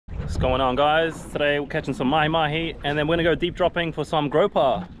What's going on, guys? Today we're catching some Mahi Mahi and then we're gonna go deep dropping for some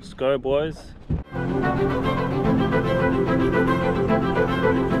grouper. Let's go, boys.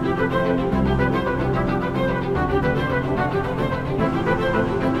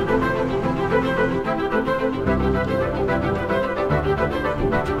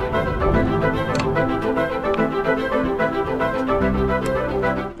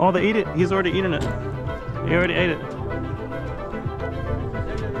 Oh, they eat it. He's already eaten it. He already ate it.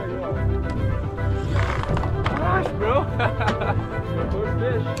 Gosh, bro. Your first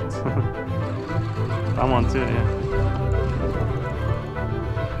fish. I'm on too, yeah.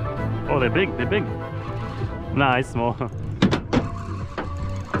 Oh, they're big. They're big. Nah, it's small.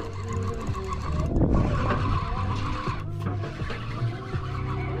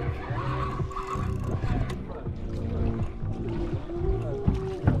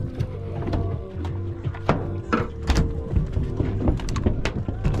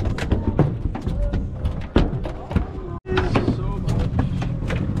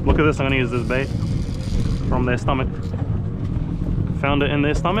 Look at this, I'm gonna use this bait from their stomach. Found it in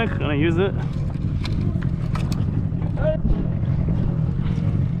their stomach, gonna use it.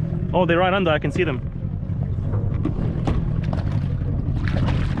 Oh, they're right under, I can see them.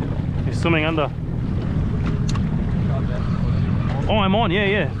 He's swimming under. Oh, I'm on,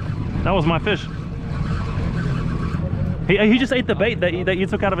 yeah. That was my fish. He just ate the bait that you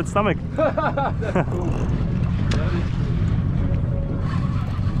took out of its stomach. That's cool.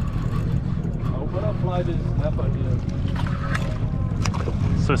 Butterfly is never here.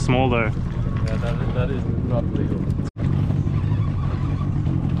 So small though. Yeah, that is not legal.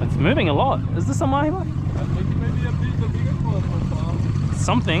 It's moving a lot. Is this a Mahi Mahi? Maybe a bigger one.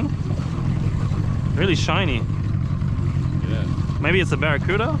 Something really shiny. Yeah. Maybe it's a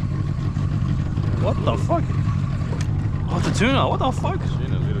barracuda. What the fuck? Oh, it's a tuna. What the fuck?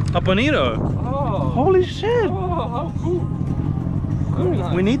 A bonito. Oh. Holy shit. Oh, how cool. Very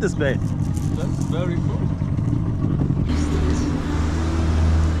nice. We need this bait. That's very cool.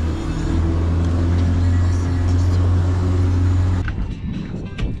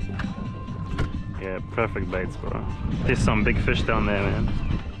 Yeah, perfect baits, bro. There's some big fish down there, man.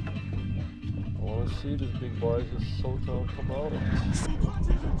 I want to see this big boy just so come out.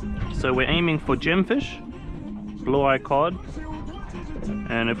 So we're aiming for gemfish, blue-eye cod,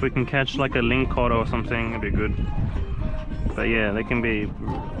 and if we can catch like a ling cod or something, it'd be good. But yeah, they can be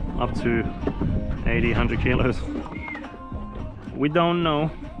up to 80-100 kilos. We don't know.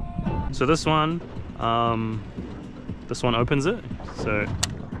 So this one opens it, so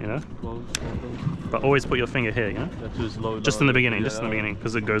you know. But always put your finger here, you know. Just in the beginning, just in the beginning,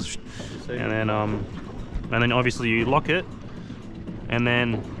 because it goes. And then obviously you lock it, and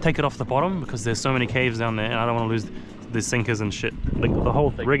then take it off the bottom because there's so many caves down there, and I don't want to lose the sinkers and shit. Like the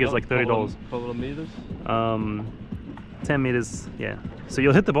whole rig is like $30. Couple of meters. 10 meters, yeah. So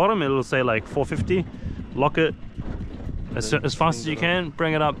you'll hit the bottom, it'll say like 450, lock it as fast as you can,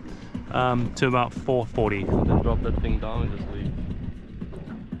 bring it up to about 440. And then drop that thing down and just leave.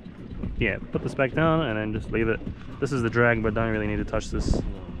 Yeah, put this back down and then just leave it. This is the drag, but don't really need to touch this.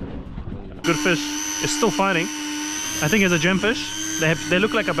 Good fish. It's still fighting. I think it's a gemfish. They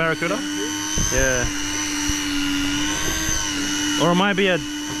look like a barracuda. Yeah. Or it might be a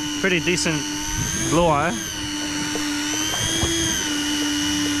pretty decent blue eye.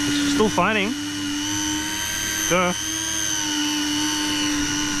 Still fighting. Go.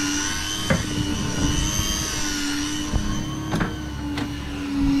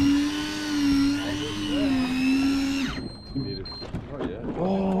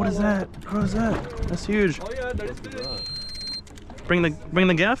 Oh, what is that? What is that? That's huge. Oh yeah, that's big. Bring the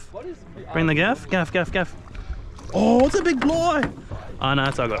gaff. Bring the gaff. Gaff. Oh, it's a big blue eye. Oh no,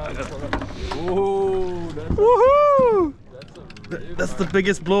 it's all good. Oh, that's Woohoo! That's the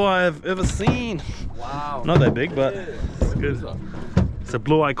biggest blue eye I've ever seen. wow. Not that big, but it's good. It's a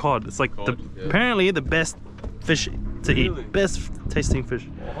blue eye cod. It's like apparently the best fish to eat. Best tasting fish.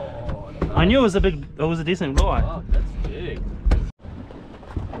 Oh, I knew it was a decent blue eye. wow, that's big.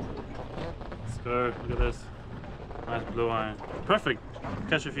 Let's go. Look at this. Nice blue eye. Perfect.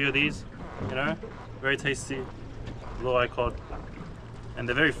 Catch a few of these. You know, very tasty blue eye cod, and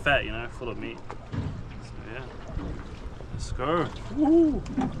they're very fat. You know, full of meat. So yeah. Let's go. Woo!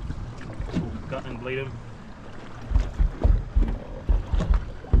 Gut and bleed him.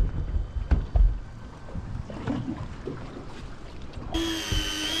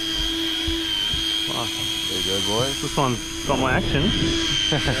 Wow. Very good, boy. This one's got more action. Yeah,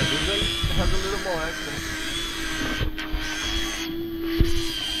 this one has a little more action.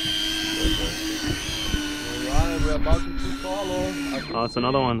 Alright, we're about to Oh, it's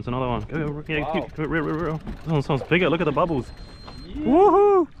another one. It's another one. Yeah, Wow. reel. This one sounds bigger. Look at the bubbles. Yeah.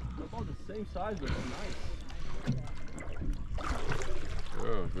 Woohoo! They're about the same size, but they're nice.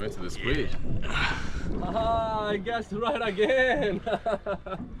 Oh, we went to the squid. Ah, I guessed right again.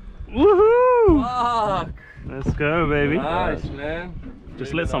 Woohoo! Fuck. Let's go, baby. Nice, man.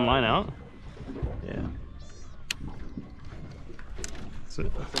 Just Really let some nice. line out. Yeah. So,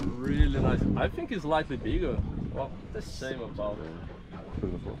 That's a really nice. I think it's slightly bigger. Well, the same about it.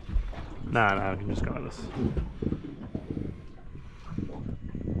 nah, we can just go with this.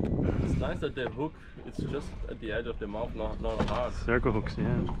 It's nice that the hook it's just at the edge of the mouth, not hard. Circle hooks,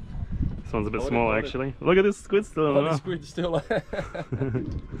 yeah. This one's a bit Got it, small got it. actually. Look at this squid still in Oh, the the mouth. squid still.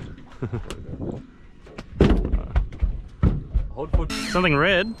 Hold for. Something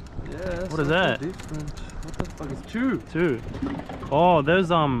red. Yeah. What is that? Different. What the fuck is two? Two. Oh,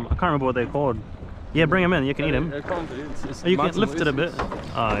 those I can't remember what they're called. Yeah, bring them in. You can eat them. I can't. It's Oh, you can maximum, lift it a bit. it's-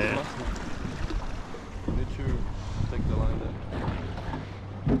 Oh it's yeah. maximum. You need to take the line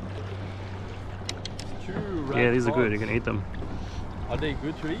there. It's two red Yeah, these are good. pods. You can eat them. Are they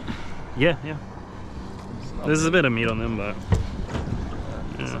good to eat? Yeah. It's not There's a bit of meat on them, but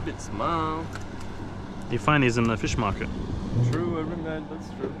It's a yeah. bit small. You find these in the fish market. True, every man, that's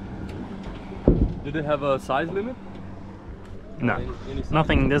true. Do they have a size limit? No, Any size?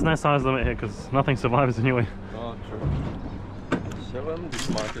 nothing. There's no size limit here because nothing survives anyway. Oh, true. 7, this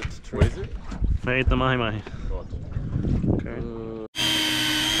market. True. What is it? They eat the mahi mahi. God. Okay.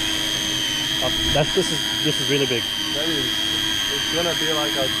 This is really big. That is. It's gonna be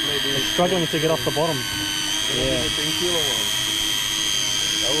like a maybe. It's struggling to get off the bottom. Yeah. 10 kilo one.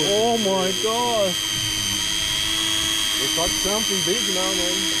 That was, Oh my god! we got something big now,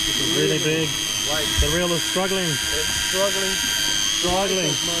 man. This is really big. Like, The reel is struggling. it's struggling. Struggling.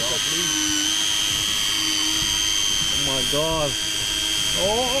 As much at least. Oh my god.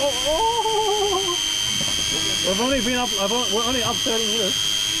 Oh! We've only been up. We're only up 30 meters.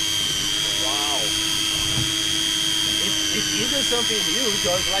 Wow. It's either something huge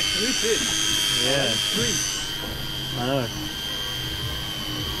or it's like 3 fish. Yeah. Three. I know.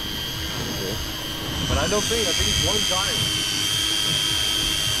 But I don't think. I think it's one giant.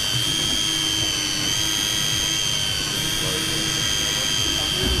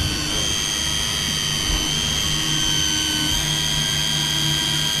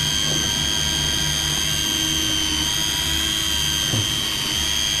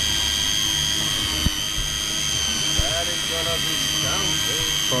 That is gonna be something.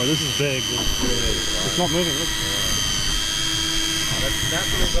 Bro, this is big. It's not moving. Look. That's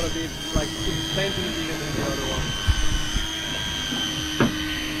definitely gonna be like substantially bigger than the other one.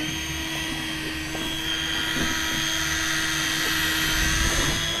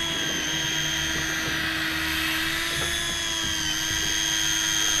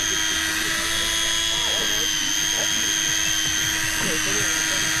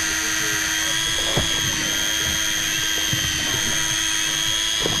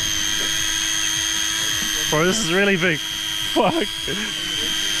 Bro, this is really big. Fuck.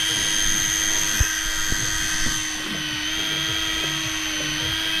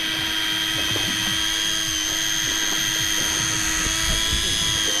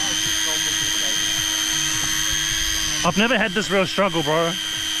 I've never had this real struggle, bro.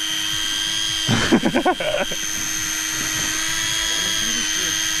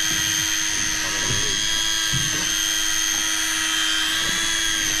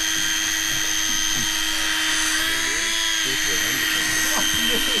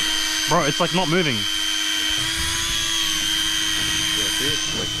 Bro, it's like not moving. Yeah, see,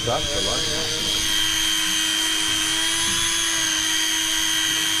 it's like that's the line.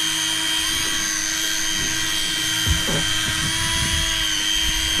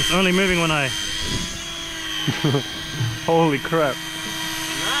 It's only moving when I... Holy crap.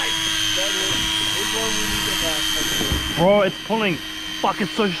 Nice! That was this one we need to have. Bro, it's pulling. Fuck,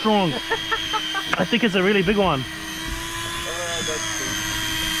 it's so strong. I think it's a really big one. That's cool.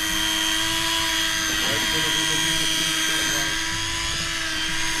 That's gonna be the biggest fish so far.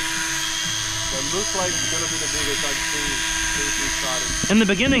 That looks like it's gonna be the biggest I've seen since we started. In the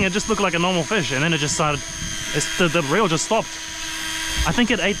beginning, it just looked like a normal fish, and then it just started... the reel just stopped. I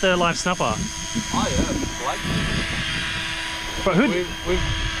think it ate the live snapper. Oh yeah, like But who... we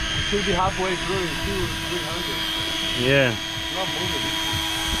should be halfway through in 300. Yeah. It's not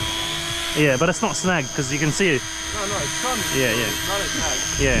moving. Yeah, but it's not snagged, because you can see it. No, it's coming. Yeah, yeah. It's not a snag.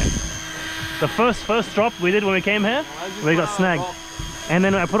 Yeah. The first drop we did when we came here, we got snagged. And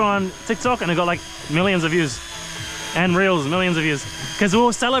then I put on TikTok and it got like millions of views. And reels, millions of views. Because we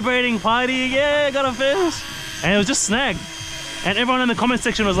were celebrating, party, yeah, got a fish. and it was just snagged. And everyone in the comment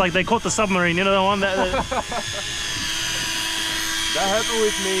section was like, they caught the submarine, you know, the one that... That happened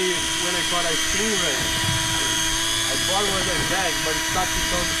with me when I caught a stingray. I thought it was a gag, but it started to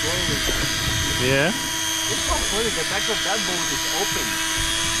come slowly. Yeah? It's so funny, the back of that boat is open.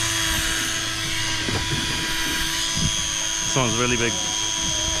 This one's really big.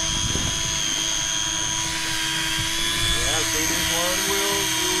 Yeah, I think this one we're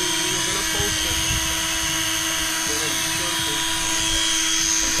gonna post it.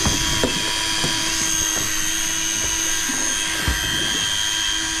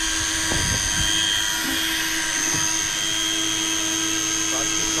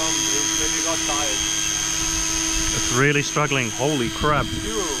 Maybe got tired. It's really struggling. Holy crap.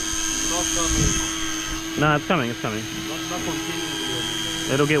 Not coming. Nah, it's coming, it's coming. Not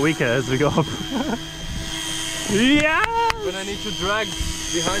continuously. It'll get weaker as we go up. Yeah! When I need to drag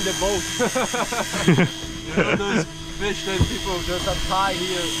behind the boat. You know those fish that people just have tie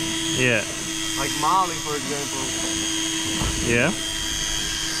here? Yeah. Like marlin, for example. Yeah.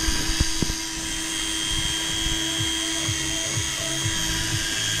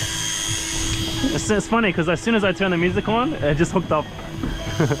 It's funny because as soon as I turn the music on, it just hooked up.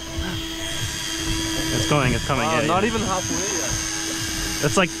 It's going, it's coming. Yeah, not yeah. even halfway yet.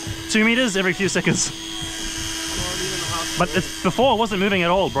 It's like 2 meters every few seconds. Not even halfway. But it's before it wasn't moving at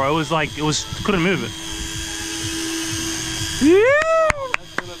all, bro. It was like couldn't move it. Yeah!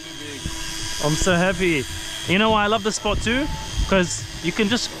 That's gonna be big. I'm so happy. You know why I love this spot too? Because you can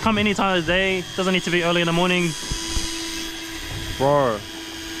just come any time of the day. Doesn't need to be early in the morning. Bro,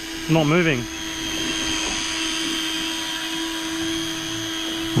 not moving.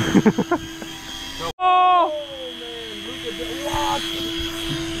 Oh man, look at that. What?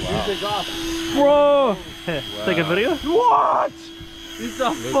 Wow. He's a god. Bro! Here, take a video. What? It's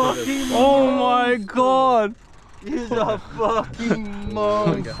a fucking Oh my god! He's a fucking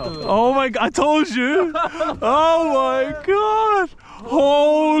monster. Oh my god, I told you! Oh my god!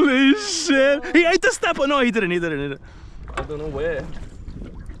 Holy shit! He ate the snapper! No, he didn't, he didn't, he didn't. I don't know where.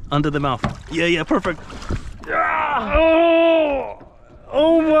 Under the mouth. Yeah, yeah, perfect. Yeah. Oh!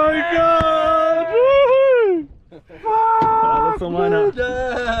 Oh my god! Woohoo! Let's line up.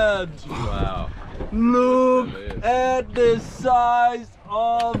 Dad! Wow. Look at the size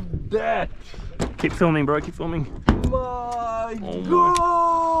of that! Keep filming, bro, keep filming. My Oh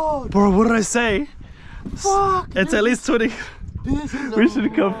god! Bro, what did I say? Fuck! It's at least 20. This is We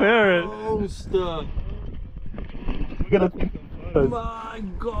should compare it. monster! We're gonna My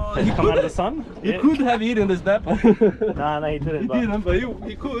god! Did he come out of the sun? He could have eaten the snapper. Nah, no, he didn't. He But... didn't, but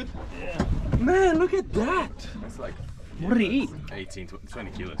he could. Yeah. Man, look at that! That's like What did he eat? 18,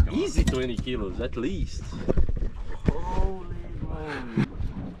 20 kilos. Come on. Easy 20 kilos at least. Holy moly.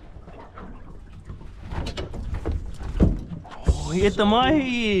 Oh, he ate the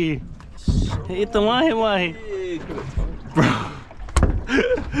mahi. He ate the mahi mahi. Bro.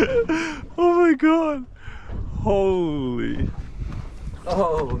 Oh my god. Holy.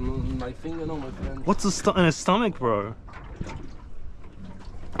 Oh, my finger, no, my friend. What's in his stomach, bro?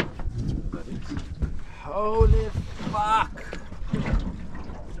 Holy fuck!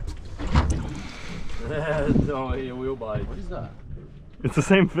 Oh, he will bite. What is that? It's the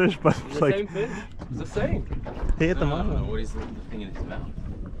same fish, but It's it's the like same fish. It's the same. he ate the No, mahi. what is the thing in his mouth?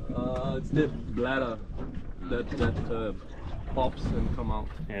 It's the bladder that pops and come out.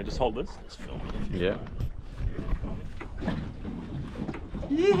 Yeah, just hold this. Let's film it. Yeah.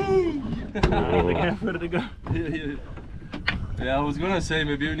 Where did it go? Yeah, I was gonna say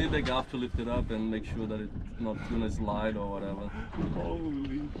maybe you need the gaff to lift it up and make sure that it's not gonna slide or whatever.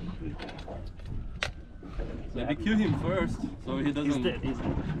 Holy shit. Maybe kill him first so he doesn't. He's dead, he's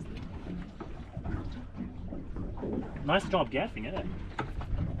dead. Nice job gaffing it.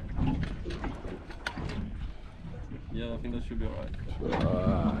 Yeah, I think that should be alright.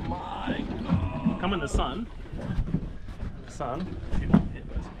 My God. Come in the sun. Sun.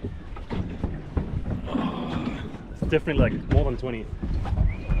 It's definitely like more than 20.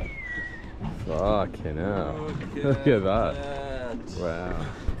 Fucking hell. Look at that. Wow.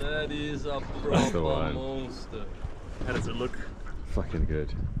 That is a That's the proper one. monster. How does it look? Fucking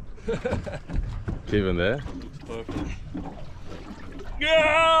good. Keep him there. Looks perfect.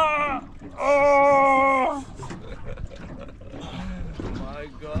 Yeah! Oh! My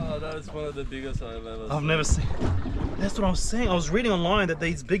god, that's one of the biggest I've ever seen. I've never seen. That's what I was saying. I was reading online that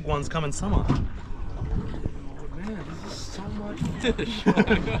these big ones come in summer. Oh, man, this is so much fish. I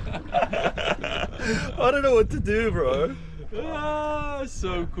don't know what to do, bro. Ah,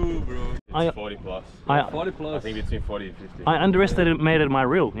 so cool, bro. It's 40 plus. 40 plus. I think between 40 and 50. I underestimated my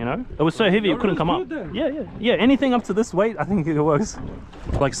reel, you know? It was so heavy it couldn't come up. Yeah, anything up to this weight, I think it works.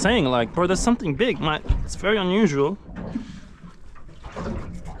 Like saying, like, bro, there's something big. Like, it's very unusual.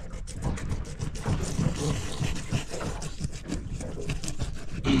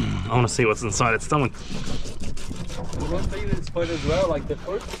 I want to see what's inside its stomach. One thing that's fun as well, like the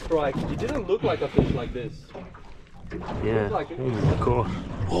first strike, it didn't look like a fish like this. Yeah. Like oh my god.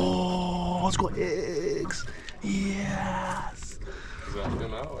 Oh, it's got eggs. Yes. Is that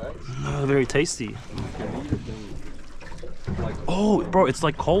them out, right? No, very tasty. Oh, bro, it's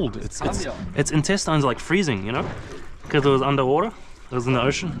like cold. Its intestines are like freezing, you know? Because it was underwater. It was in the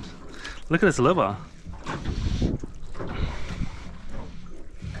ocean. Look at its liver.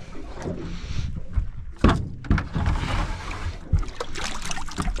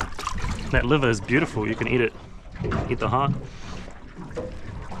 That liver is beautiful. You can eat it. Eat the heart.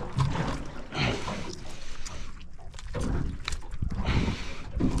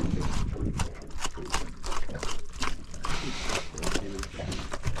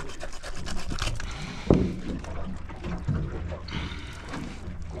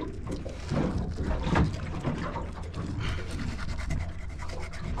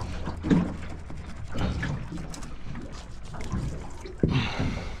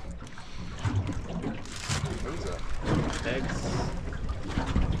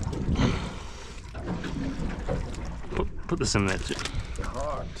 Put this in there too. The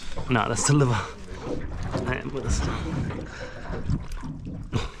heart. No, that's the liver. And put this.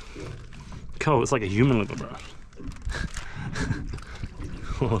 Cool, it's like a human liver, bro.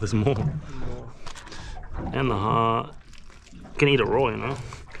 Oh, there's more. And the heart. You can eat it raw, you know.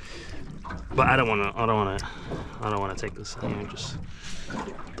 But I don't wanna take this. I just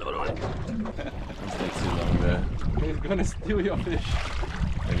throw it away. This takes too long there. He's gonna steal your fish.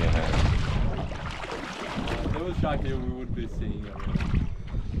 In your hand. There was shark here, we would be seeing it.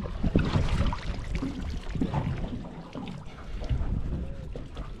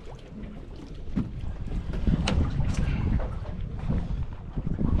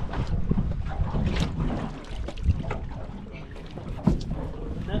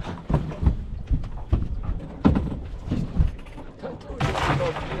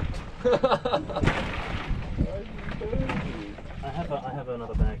 I have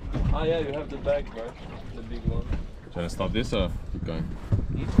another bag. Oh yeah, you have the bag, right? The big one. Trying to stop this or keep going?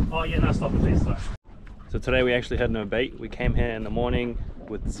 Oh yeah, no, stop it please, sorry. So today we actually had no bait. We came here in the morning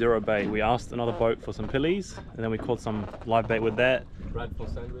with zero bait. We asked another boat for some pillies, and then we caught some live bait with that. Bradford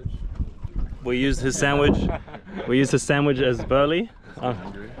sandwich. We used his sandwich. We used his sandwich as burley.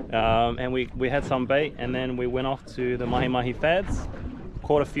 And we had some bait, and then we went off to the Mahi Mahi fads,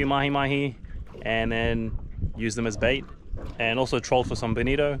 caught a few Mahi Mahi, and then used them as bait. And also trolled for some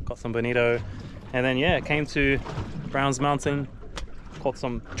bonito, got some bonito. And then yeah, came to Browns Mountain, caught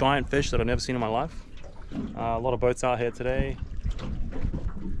some giant fish that I've never seen in my life. A lot of boats out here today.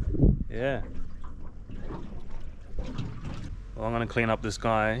 Yeah. Well, I'm gonna clean up this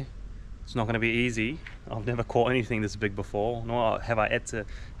guy. It's not gonna be easy. I've never caught anything this big before, nor have I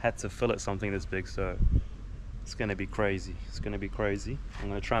had to fillet something this big, so it's gonna be crazy. It's gonna be crazy. I'm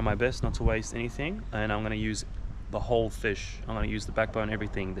gonna try my best not to waste anything, and I'm gonna use the whole fish. I'm gonna use the backbone,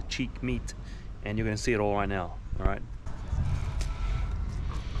 everything, the cheek meat, and you're gonna see it all right now, all right?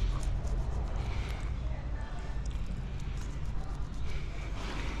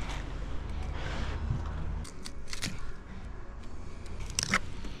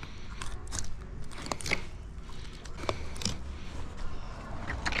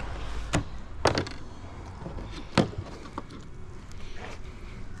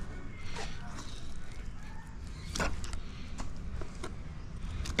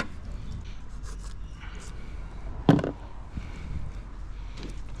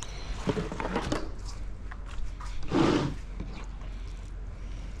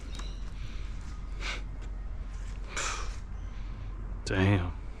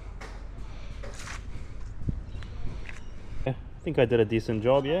 Damn. Yeah, I think I did a decent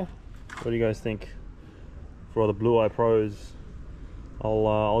job, yeah? What do you guys think? For all the Blue Eye pros,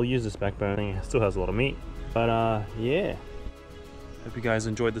 I'll use this backbone. I think it still has a lot of meat. But yeah. Hope you guys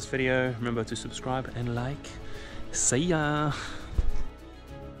enjoyed this video. Remember to subscribe and like. See ya!